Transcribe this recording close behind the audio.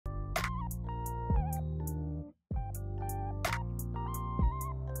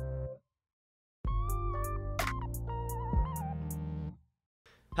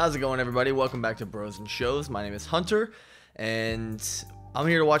How's it going, everybody? Welcome back to Bros and Shows. My name is Hunter, and I'm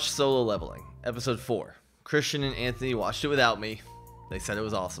here to watch Solo Leveling, Episode 4. Christian and Anthony watched it without me. They said it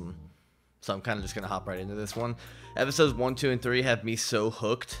was awesome, so I'm kind of just going to hop right into this one. Episodes 1, 2, and 3 have me so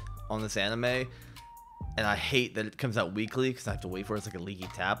hooked on this anime, and I hate that it comes out weekly because I have to wait for it. It's like a leaky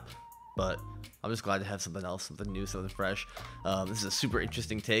tap, but I'm just glad to have something else, something new, something fresh. This is a super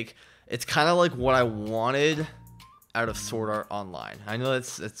interesting take. It's kind of like what I wanted out of Sword Art Online. I know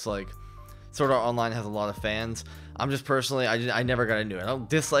it's like Sword Art Online has a lot of fans. I'm just personally, I never got into it. I don't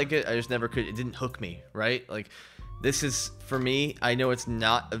dislike it. I just never could. It didn't hook me, right? Like, this is, for me, I know it's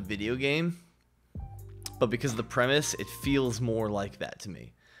not a video game, but because of the premise, it feels more like that to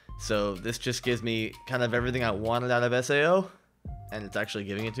me. So this just gives me kind of everything I wanted out of SAO, and it's actually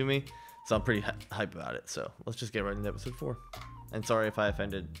giving it to me. So I'm pretty hype about it. So let's just get right into episode 4. And sorry if I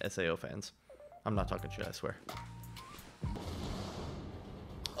offended SAO fans. I'm not talking shit, I swear.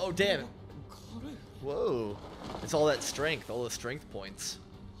 Oh, damn it. Whoa. It's all that strength, all the strength points.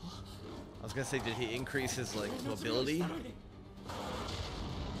 I was gonna say, did he increase his, like, mobility?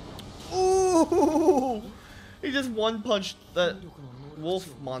 Ooh! He just one-punched that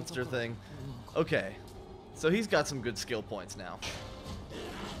wolf monster thing. Okay. So he's got some good skill points now.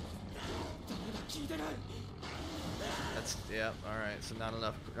 That's, yeah, alright. So not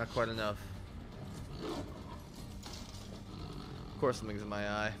enough, not quite enough. Of course something's in my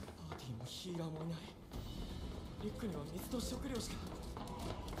eye.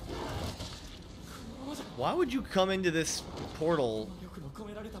 Why would you come into this portal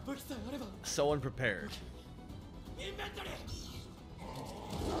so unprepared?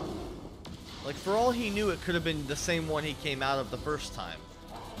 Like, for all he knew, it could have been the same one he came out of the first time.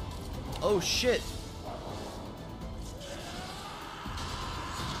 Oh shit!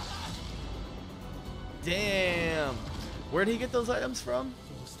 Damn! Where'd he get those items from?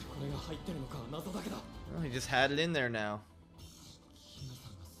 Oh, he just had it in there now.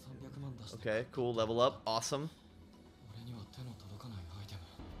 Okay, cool. Level up. Awesome.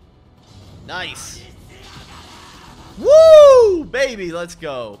 Nice! Woo! Baby, let's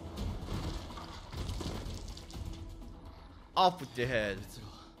go. Off with your head.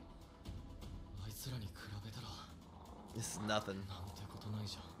 This is nothing.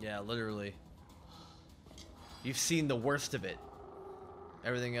 Yeah, literally. You've seen the worst of it.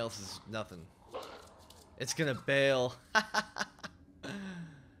 Everything else is nothing. It's gonna bail.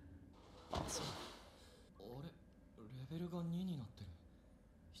 Awesome.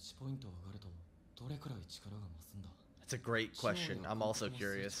 That's a great question. I'm also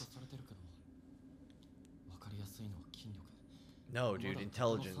curious. No, dude,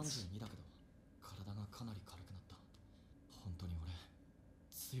 intelligence.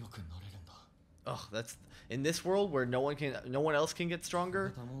 Oh, that's in this world where no one else can get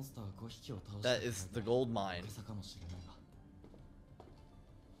stronger. That is the gold mine.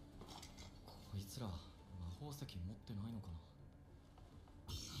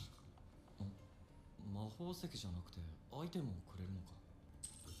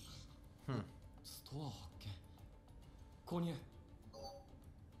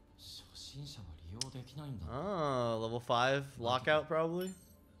 Oh, level 5 lockout probably.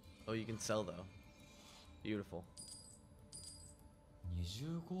 Oh, you can sell though. Beautiful.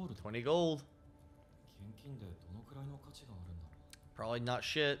 20 gold. Probably not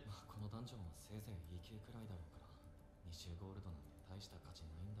shit.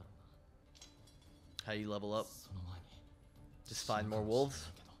 How you level up? Just find more wolves.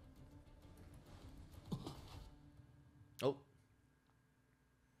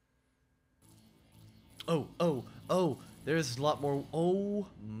 Oh. Oh, there's a lot more. Oh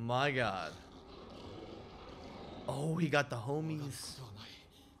my god. Oh, he got the homies.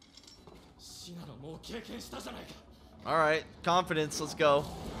 Alright, confidence, let's go.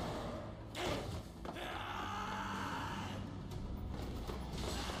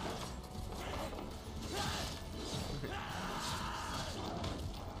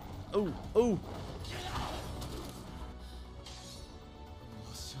 Oh.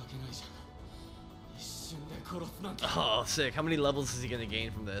 Oh, sick. How many levels is he gonna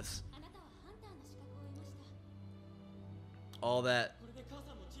gain from this? All that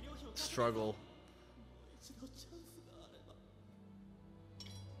struggle.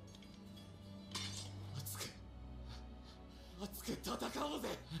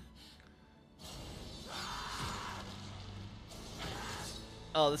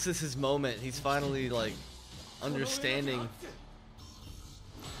 Oh, this is his moment. He's finally, like, understanding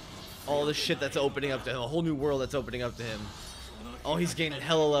all the shit that's opening up to him, a whole new world that's opening up to him. Oh, he's gaining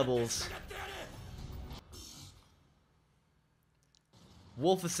hella levels.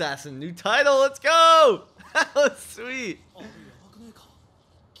 Wolf Assassin, new title, let's go! That was sweet.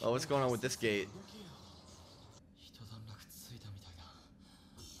 Oh, what's going on with this gate?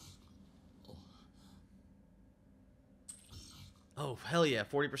 Oh, hell yeah,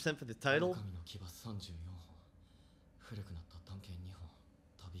 40% for the title?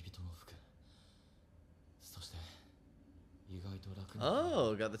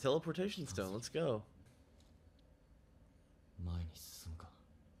 Oh, got the teleportation stone, let's go.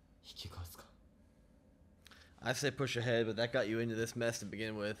 I say push ahead, but that got you into this mess to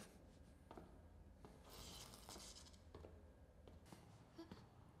begin with.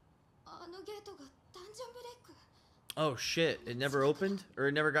 Oh shit, it never opened? Or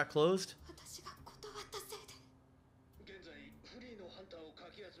it never got closed?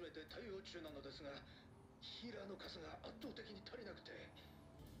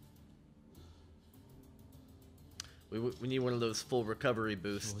 We need one of those full recovery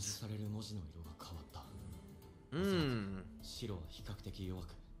boosts.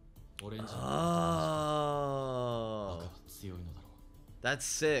 Oh, that's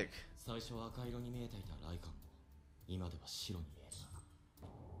sick.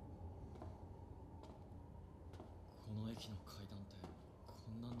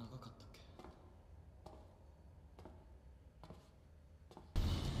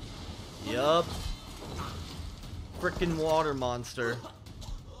 Yup. Frickin' water monster.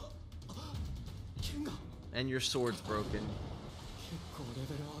 And your sword's broken.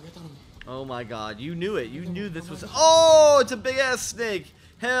 Oh my god, you knew it. You knew this was. Oh, it's a big ass snake.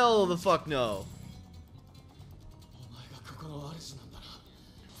 Hell the fuck no.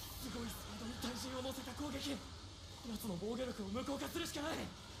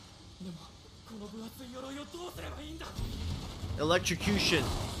 Electrocution.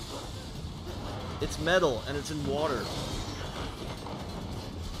 It's metal and it's in water.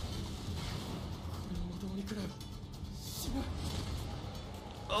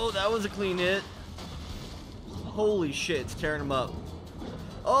 Oh, that was a clean hit. Holy shit, it's tearing him up.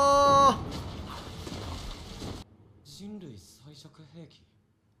 Oh!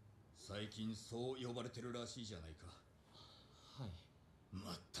 最近そう呼ばれてるらしいじゃないか。はい。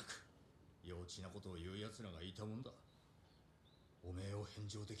まったく幼稚なことを言う奴らがいたもんだ。おめえを返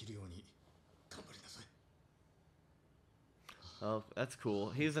上できるように頑張りなさい。Oh, that's cool.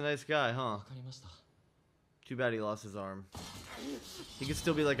 He's a nice guy, huh? Too bad he lost his arm. He could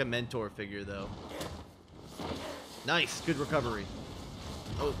still be like a mentor figure, though. Nice, good recovery.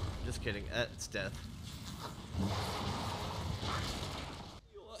 Oh, just kidding. It's death.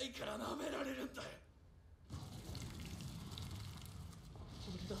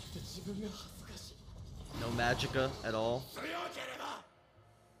 No magicka at all.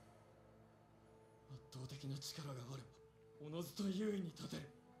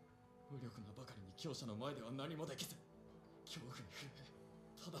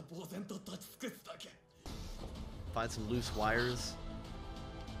 Find some loose wires.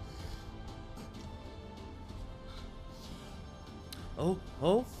 Oh,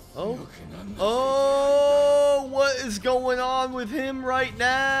 oh, oh. Oh, what is going on with him right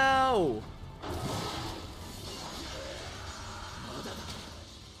now?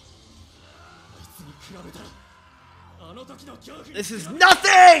 This is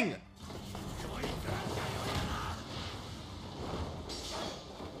nothing!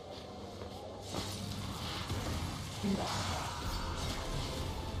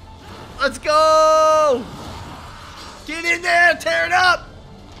 Let's go! Get in there, tear it up!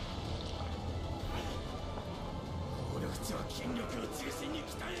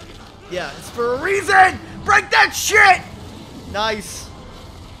 Yeah, it's for a reason! Break that shit! Nice.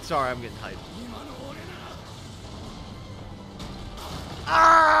 Sorry, I'm getting hyped.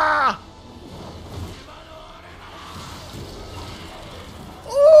 Ah!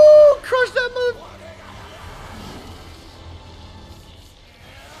 Ooh, crush that move!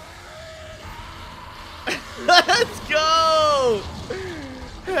 Let's go!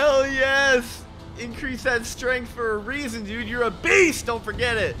 Hell yes! Increase that strength for a reason, dude. You're a beast! Don't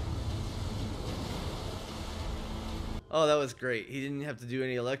forget it! Oh, that was great. He didn't have to do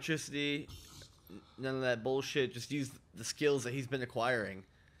any electricity. None of that bullshit. Just use the skills that he's been acquiring.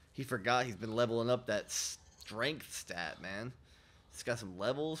 He forgot he's been leveling up that strength stat, man. He's got some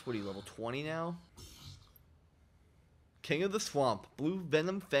levels. What are you, level 20 now? King of the Swamp. Blue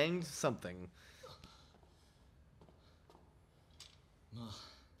Venom Fanged something.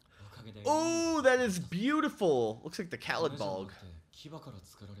 Oh, that is beautiful. Looks like the Khalid Bog.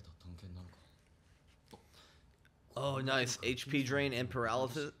 Oh, nice. HP drain and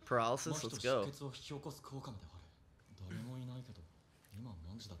paralysis. Let's go.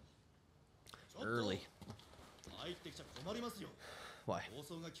 early. 入ってきちゃ困りますよ。 Why? 放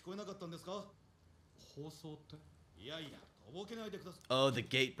送が聞こえなかったんですか？放送って？いやいや、とぼけないでください。 Oh, the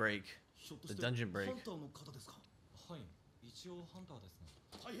gate break. ひょっと The して dungeon break. ハンターの方ですか？はい、一応ハンターですね。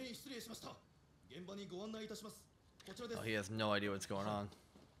大変失礼しました。現場にご案内いたします。こちらです。 Oh, he has no idea what's going on.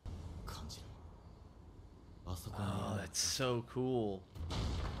 感じる。あそこに Oh, that's so cool.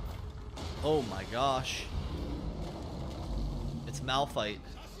 Oh my gosh. It's Malphite.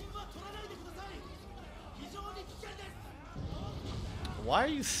 写真は撮らないでください。非常に危険です。 Why are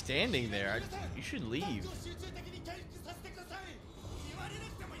you standing there? You should leave. 集中的に検出させてください。言われな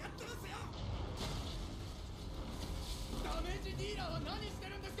くてもやってますよ。ダメージディーラーは何して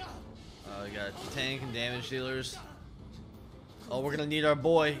るんですか？ We got tank and damage dealers. Oh, we're gonna need our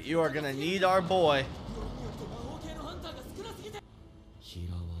boy. You are gonna need our boy. ヒ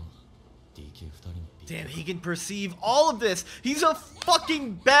ーラーは DK2 人にピッ Damn, he can perceive all of this. He's a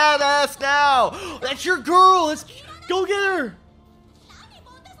fucking badass now. That's your girl. Let's go get her.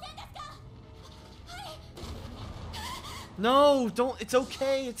 No, don't. It's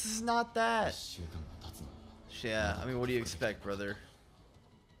okay. It's not that. 週間が経つの。 Yeah, I mean, what do you expect, brother?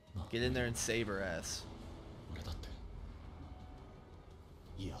 Get in there and save her ass. 俺だって。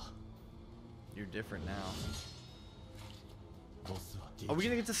いや、 You're different now. ボスは Are we DK。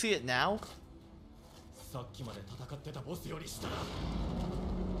 gonna get to see it now? さっきまで戦ってたボスより下だ。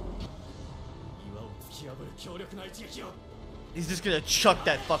岩を突き破る強力な一撃を。 He's just gonna chuck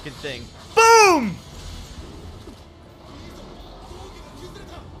that fucking thing. Boom!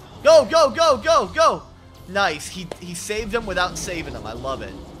 Go, go, go, go, go! Nice. He saved them without saving them. I love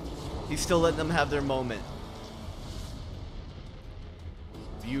it. He's still letting them have their moment.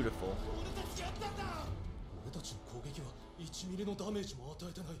 Beautiful. 俺たちの攻撃は1ミリのダメージも与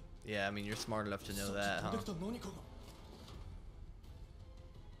えてない。 Yeah, I mean, you're smart enough to know that, 飛んで huh? きた何かが。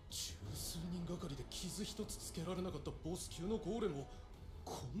十数人がかりで傷一つつけられなかったボス級のゴーレムを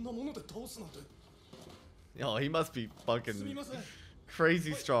こんなもので倒すなんて。 Oh, he must be す fucking みません。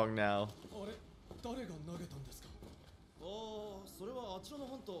 crazy strong now. あれ、誰が投げたんですか？ああ、それはあちらの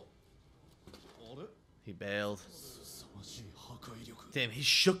ハンター。あれ？ He bailed. 凄まじい破壊力。 Damn, he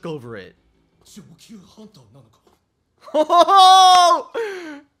shook over it. 上級ハンターなのか。 Oh!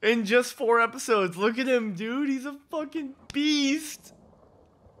 In just 4 episodes. Look at him, dude. He's a fucking beast.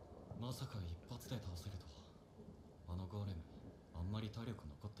 まさか一発で倒せるとは。あのゴーレム、あんまり体力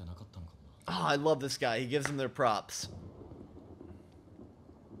残ってなかったのかもな。 Oh, I love this guy. He gives them their props.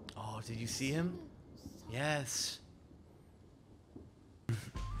 Oh, did you see him? Yes.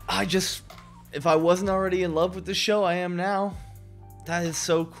 If I wasn't already in love with the show, I am now. That is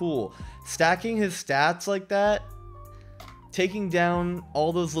so cool. Stacking his stats like that, taking down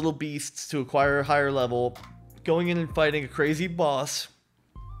all those little beasts to acquire a higher level, going in and fighting a crazy boss,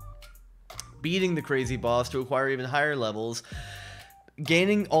 beating the crazy boss to acquire even higher levels,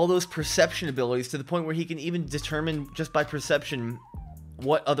 gaining all those perception abilities to the point where he can even determine just by perception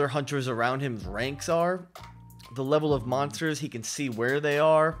what other hunters around him's ranks are, the level of monsters, he can see where they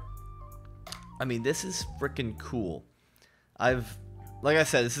are. I mean, this is freaking cool. Like I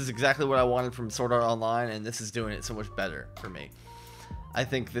said, this is exactly what I wanted from Sword Art Online, and this is doing it so much better for me. I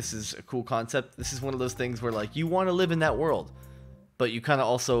think this is a cool concept. This is one of those things where, like, you want to live in that world, but you kind of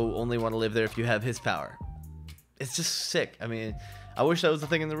also only want to live there if you have his power. It's just sick. I mean, I wish that was the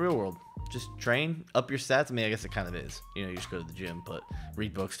thing in the real world. Just train, up your stats. I mean, I guess it kind of is. You know, you just go to the gym, but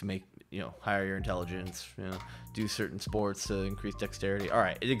read books to make, you know, higher your intelligence, you know, do certain sports to increase dexterity. All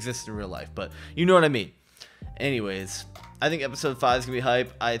right, it exists in real life, but you know what I mean. Anyways, I think episode 5 is gonna be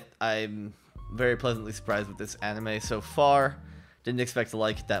hype. I'm very pleasantly surprised with this anime so far. Didn't expect to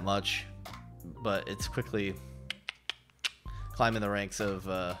like it that much, but it's quickly climbing the ranks of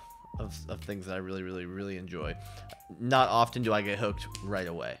things that I really, really, really enjoy. Not often do I get hooked right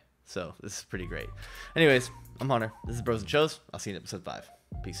away, so this is pretty great. Anyways, I'm Hunter. This is Bros and Shows. I'll see you in episode 5.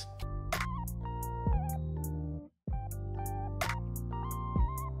 Peace.